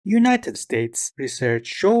United States research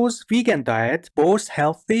shows vegan diet both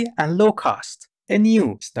healthy and low cost. A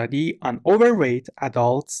new study on overweight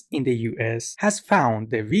adults in the US has found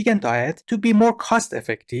the vegan diet to be more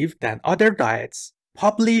cost-effective than other diets.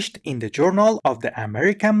 Published in the Journal of the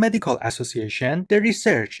American Medical Association, the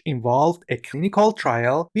research involved a clinical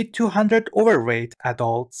trial with 200 overweight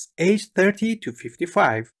adults aged 30 to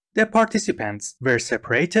 55. The participants were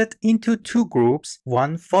separated into two groups,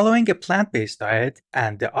 one following a plant-based diet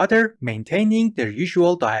and the other maintaining their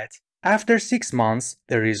usual diet. After 6 months,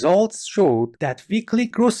 the results showed that weekly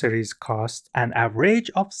groceries cost an average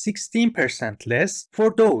of 16% less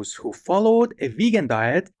for those who followed a vegan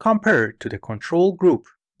diet compared to the control group.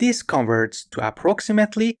 This converts to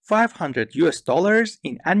approximately $500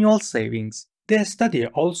 in annual savings. The study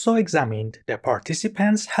also examined the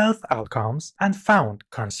participants' health outcomes and found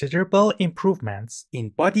considerable improvements in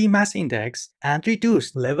body mass index and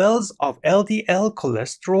reduced levels of LDL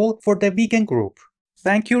cholesterol for the vegan group.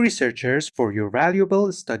 Thank you, researchers, for your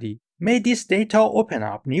valuable study. May this data open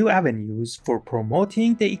up new avenues for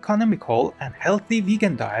promoting the economical and healthy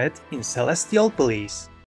vegan diet in celestial bliss.